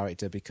girlfriend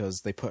character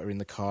because they put her in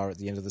the car at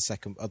the end of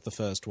the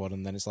first one,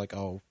 and then it's like,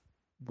 oh,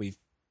 we've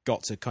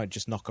got to kind of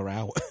just knock her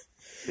out.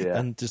 Yeah.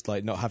 And just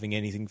like not having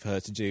anything for her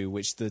to do,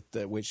 which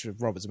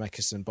Robert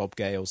Zemeckis and Bob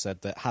Gale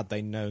said that had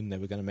they known they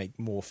were going to make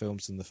more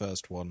films than the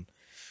first one,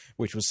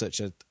 which was such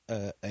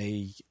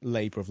a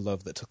labour of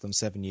love that took them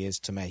 7 years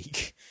to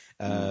make,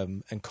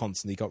 and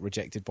constantly got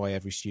rejected by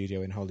every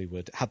studio in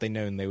Hollywood. Had they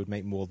known they would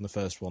make more than the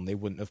first one, they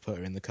wouldn't have put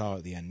her in the car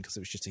at the end because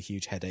it was just a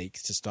huge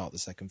headache to start the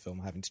second film,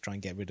 having to try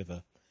and get rid of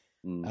her.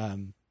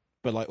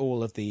 But like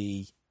all of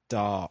the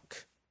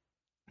dark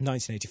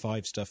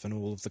 1985 stuff and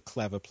all of the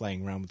clever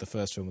playing around with the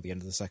first film at the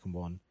end of the second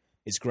one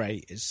is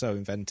great. It's so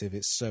inventive.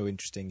 It's so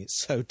interesting. It's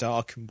so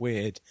dark and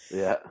weird.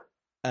 Yeah.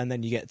 And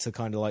then you get to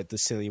kind of like the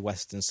silly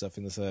Western stuff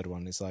in the third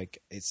one. It's like,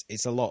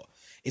 it's a lot,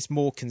 it's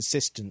more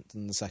consistent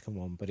than the second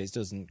one, but it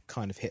doesn't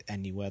kind of hit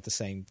anywhere the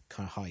same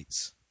kind of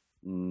heights.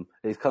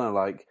 It's kind of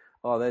like,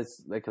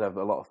 they could have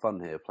a lot of fun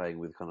here playing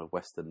with kind of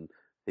Western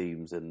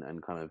themes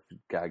and kind of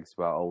gags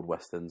about old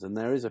Westerns. And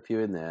there is a few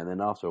in there. And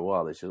then after a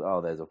while, it's just,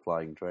 there's a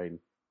flying train.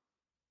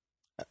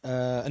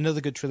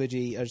 Another good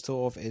trilogy I just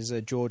thought of is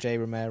George A.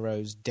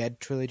 Romero's Dead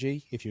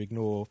trilogy, if you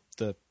ignore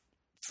the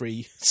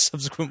 3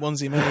 subsequent ones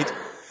he made.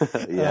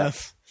 Yeah.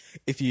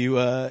 If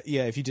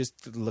you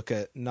just look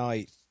at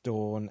Night,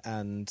 Dawn,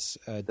 and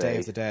Day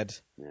of the Dead,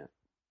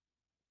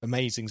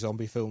 amazing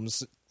zombie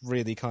films,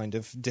 really kind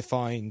of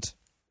defined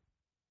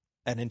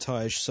an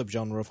entire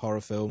subgenre of horror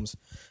films,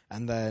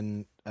 and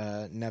then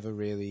never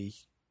really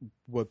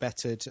were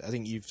bettered. I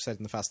think you've said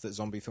in the past that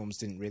zombie films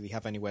didn't really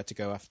have anywhere to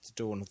go after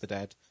Dawn of the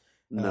Dead.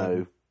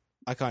 No.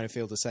 I kind of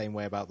feel the same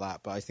way about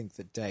that, but I think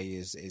that Day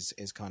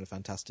is kind of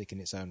fantastic in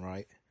its own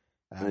right.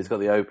 And it's got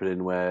the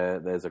opening where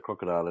there's a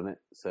crocodile in it,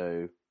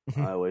 so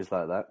I always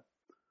like that.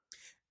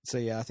 So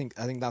yeah, I think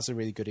that's a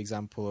really good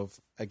example of,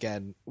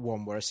 again,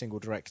 one where a single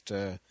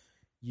director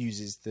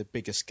uses the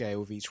bigger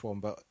scale of each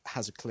one, but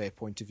has a clear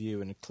point of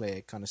view and a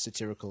clear kind of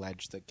satirical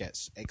edge that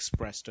gets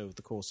expressed over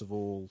the course of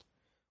all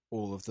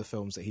of the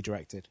films that he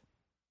directed.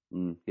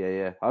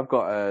 Yeah. I've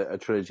got a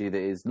trilogy that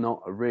is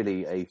not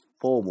really a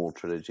formal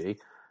trilogy,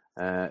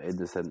 in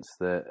the sense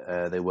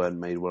that they weren't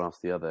made one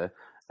after the other.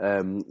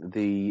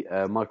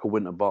 The Michael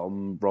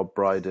Winterbottom, Rob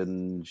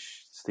Brydon,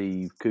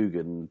 Steve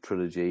Coogan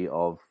trilogy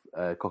of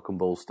Cock and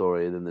Bull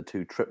Story and then the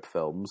two Trip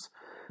films,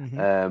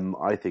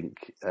 I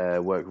think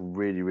work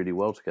really, really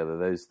well together.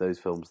 Those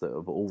films that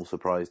have all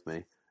surprised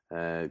me,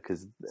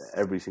 because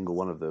every single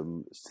one of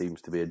them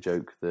seems to be a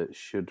joke that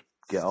should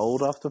get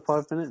old after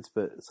 5 minutes,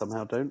 but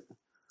somehow don't.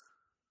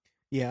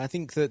 Yeah, I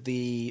think that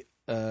the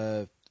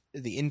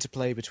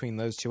interplay between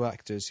those two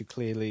actors, who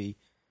clearly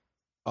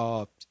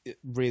are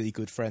really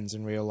good friends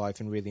in real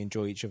life and really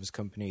enjoy each other's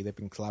company, they've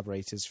been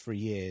collaborators for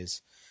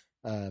years.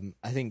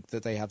 I think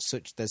that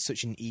there's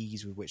such an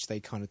ease with which they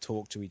kind of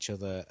talk to each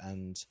other,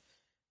 and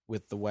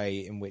with the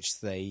way in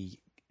which they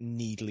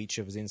needle each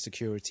other's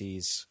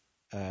insecurities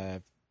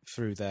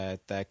through their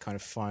kind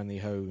of finely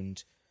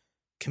honed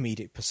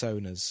comedic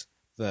personas,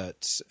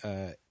 that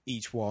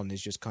each one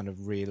is just kind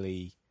of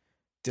really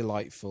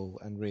delightful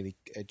and really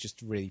just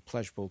really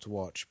pleasurable to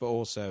watch. But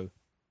also,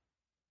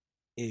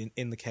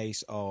 in the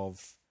case of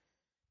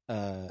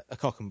a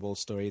Cock and Bull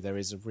Story, there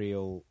is a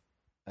real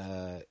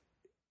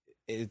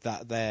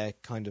that their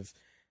kind of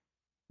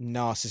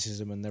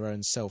narcissism and their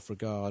own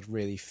self-regard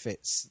really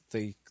fits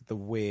the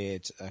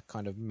weird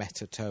kind of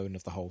meta tone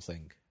of the whole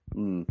thing.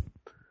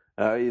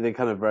 They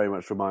kind of very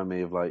much remind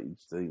me of, like,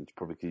 I think it's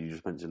probably because you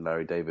just mentioned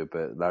Larry David,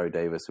 but Larry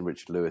Davis and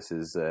Richard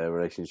Lewis's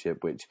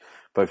relationship, which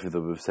both of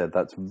them have said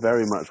that's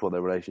very much what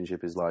their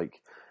relationship is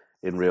like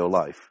in real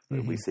life.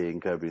 That we see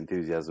in Curb Your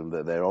Enthusiasm,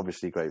 that they're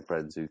obviously great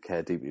friends who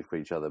care deeply for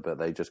each other, but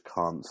they just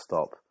can't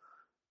stop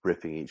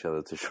ripping each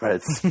other to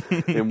shreds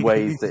in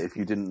ways that if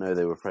you didn't know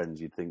they were friends,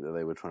 you'd think that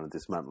they were trying to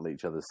dismantle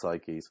each other's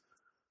psyches.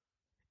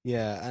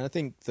 Yeah, and I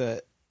think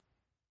that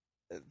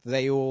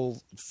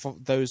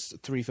those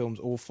three films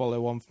all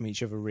follow on from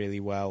each other really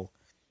well,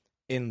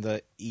 in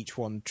that each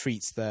one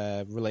treats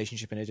their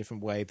relationship in a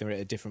different way. They're at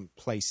a different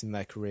place in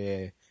their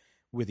career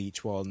with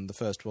each one. The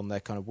first one, they're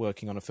kind of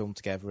working on a film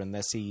together and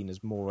they're seen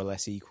as more or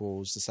less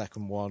equals. The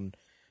second one,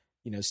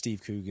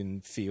 Steve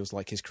Coogan feels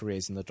like his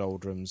career's in the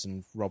doldrums,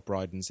 and Rob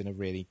Brydon's in a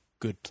really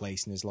good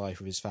place in his life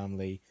with his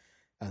family.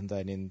 And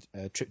then in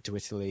Trip to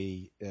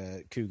Italy,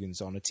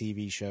 Coogan's on a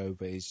TV show,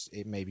 but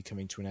it may be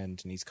coming to an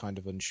end, and he's kind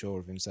of unsure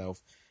of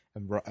himself.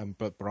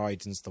 But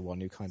Brydon's the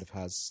one who kind of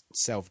has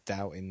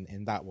self-doubt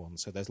in that one.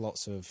 So there's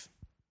lots of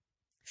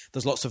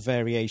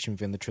variation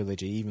within the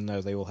trilogy, even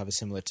though they all have a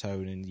similar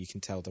tone, and you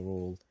can tell they're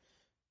all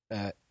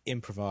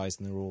improvised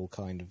and they're all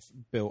kind of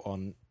built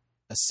on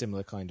a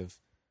similar kind of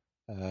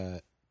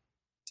a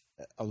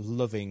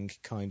loving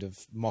kind of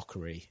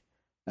mockery.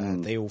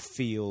 They all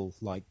feel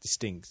like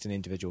distinct and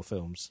individual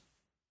films.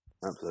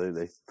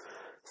 Absolutely.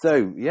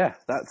 So, yeah,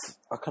 that's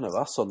kind of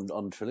us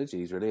on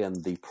trilogies, really,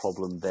 and the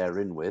problem they're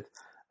in with.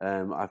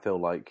 I feel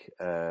like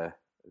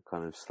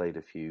kind of slayed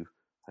a few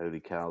holy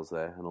cows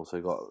there, and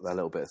also got a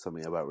little bit of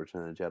something about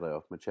Return of the Jedi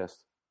off my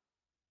chest.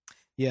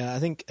 Yeah, I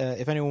think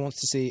if anyone wants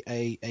to see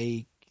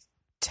a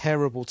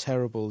terrible,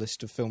 terrible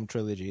list of film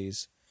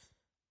trilogies,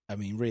 I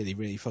mean, really,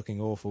 really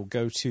fucking awful,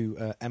 go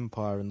to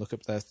Empire and look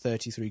up their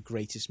 33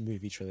 greatest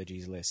movie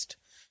trilogies list.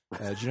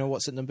 Do you know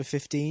what's at number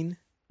 15?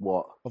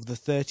 What? Of the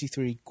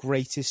 33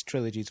 greatest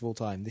trilogies of all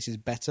time. This is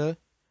better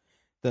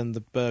than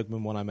the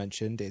Bergman one I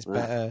mentioned. It's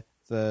better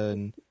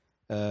than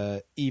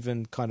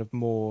even kind of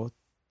more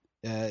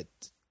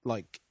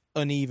like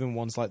uneven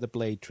ones like the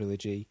Blade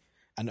trilogy,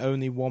 and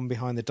only one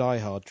behind the Die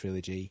Hard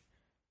trilogy,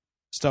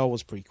 Star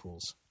Wars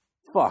prequels.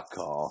 Fuck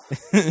off.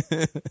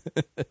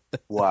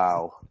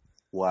 Wow.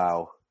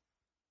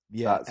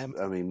 Yeah,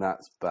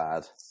 that's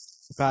bad.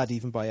 Bad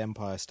even by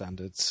Empire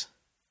standards.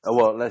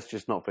 Well, let's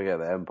just not forget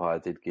that Empire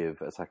did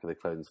give Attack of the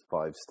Clones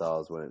 5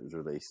 stars when it was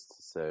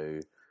released. So,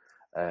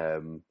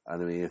 and I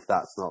mean, if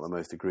that's not the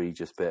most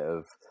egregious bit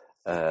of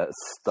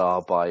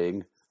star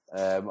buying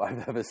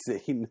I've ever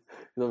seen,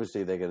 because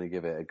obviously they're going to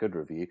give it a good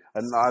review.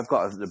 And I've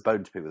got a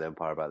bone to pick with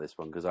Empire about this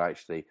one, because I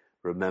actually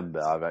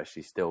remember I've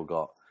actually still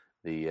got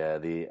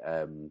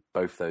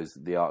both those,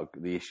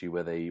 the issue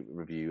where they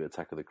review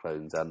Attack of the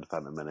Clones and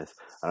Phantom Menace.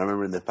 And I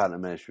remember in the Phantom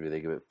Menace review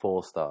they give it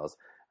 4 stars,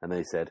 and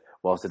they said,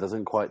 whilst it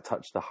doesn't quite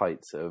touch the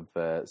heights of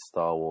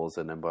Star Wars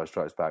and Empire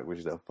Strikes Back, which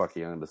is a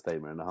fucking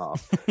understatement and a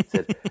half,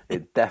 said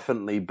it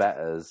definitely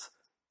betters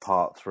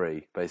Part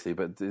 3, basically,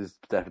 but it's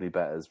definitely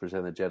betters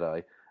Return of the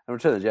Jedi. And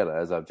Return of the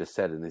Jedi, as I've just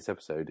said in this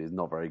episode, is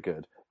not very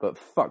good. But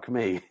fuck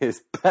me,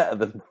 it's better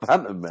than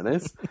Phantom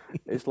Menace.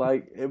 It's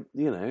like,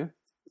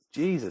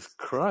 Jesus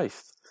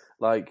Christ.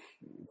 Like,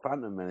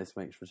 Phantom Menace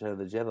makes Return of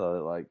the Jedi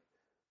look like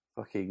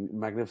fucking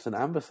Magnificent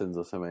Ambersons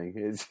or something.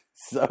 It's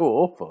so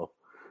awful.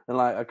 And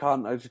like,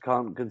 I just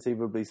can't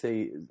conceivably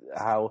see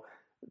how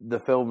the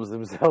films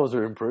themselves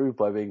are improved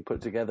by being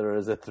put together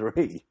as a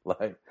three.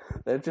 Like,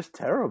 they're just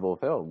terrible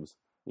films,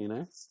 you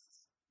know?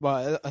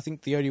 Well, I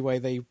think the only way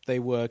they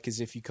work is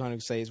if you kind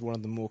of say it's one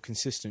of the more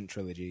consistent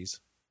trilogies.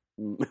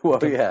 Well,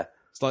 yeah.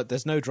 It's like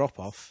there's no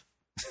drop-off.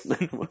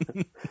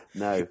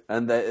 No,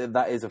 and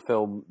that is a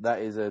film,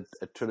 that is a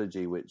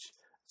trilogy which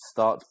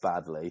starts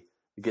badly,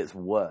 it gets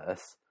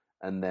worse,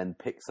 and then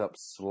picks up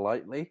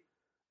slightly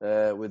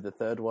with the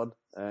third one,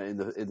 in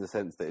the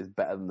sense that it's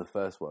better than the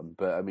first one.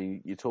 But I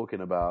mean, you're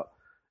talking about,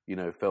 you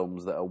know,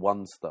 films that are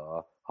 1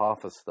 star,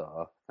 half a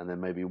star, and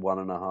then maybe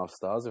 1.5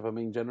 stars if I'm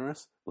being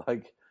generous.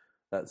 Like,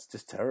 that's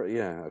just terrible.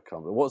 Yeah, I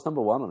can't. What's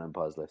number 1 on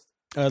Empire's list?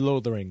 Lord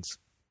of the Rings.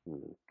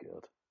 Oh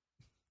God.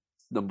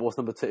 What's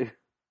number 2?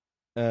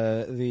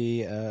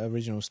 The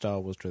original Star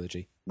Wars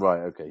trilogy. Right.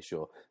 Okay.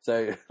 Sure.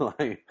 So,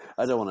 like,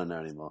 I don't want to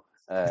know anymore.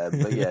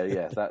 But yeah.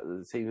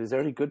 Is there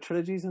any good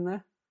trilogies in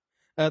there?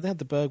 They had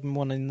the Bergman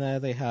one in there.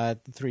 They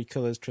had the Three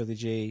Colors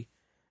trilogy.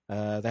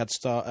 They had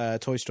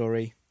Toy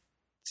Story.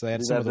 So they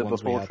had some of the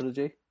ones we had.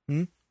 Trilogy?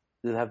 Did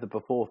it have the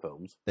before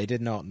films? They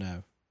did not.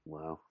 No.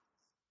 Wow.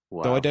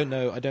 Though I don't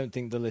know. I don't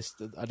think the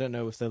list. I don't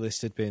know if the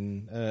list had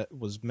been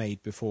was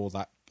made before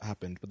that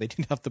happened. But they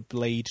did have the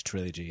Blade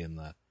trilogy in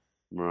there.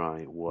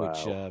 Right. Wow.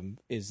 Which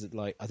is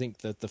like, I think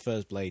that the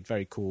first Blade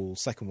very cool.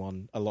 Second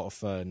one a lot of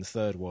fun. The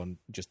third one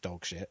just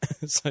dog shit.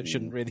 So it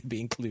shouldn't really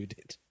be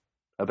included.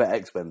 I bet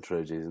X-Men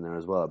trilogy's in there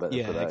as well. I bet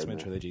X-Men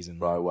trilogy's in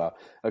there. Right. Wow.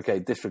 Okay.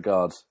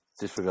 Disregard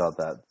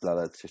that.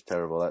 That's just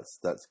terrible.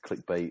 That's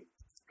clickbait,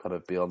 kind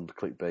of beyond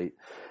clickbait.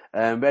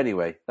 But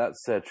anyway,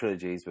 that's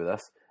trilogies with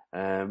us.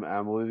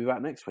 And we'll be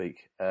back next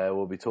week.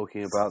 We'll be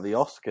talking about the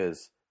Oscars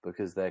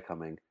because they're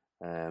coming,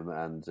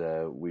 and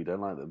we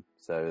don't like them,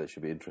 so it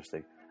should be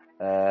interesting.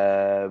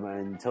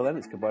 Until then,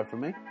 it's goodbye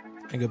from me.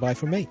 And goodbye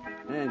from me.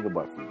 And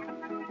goodbye from me.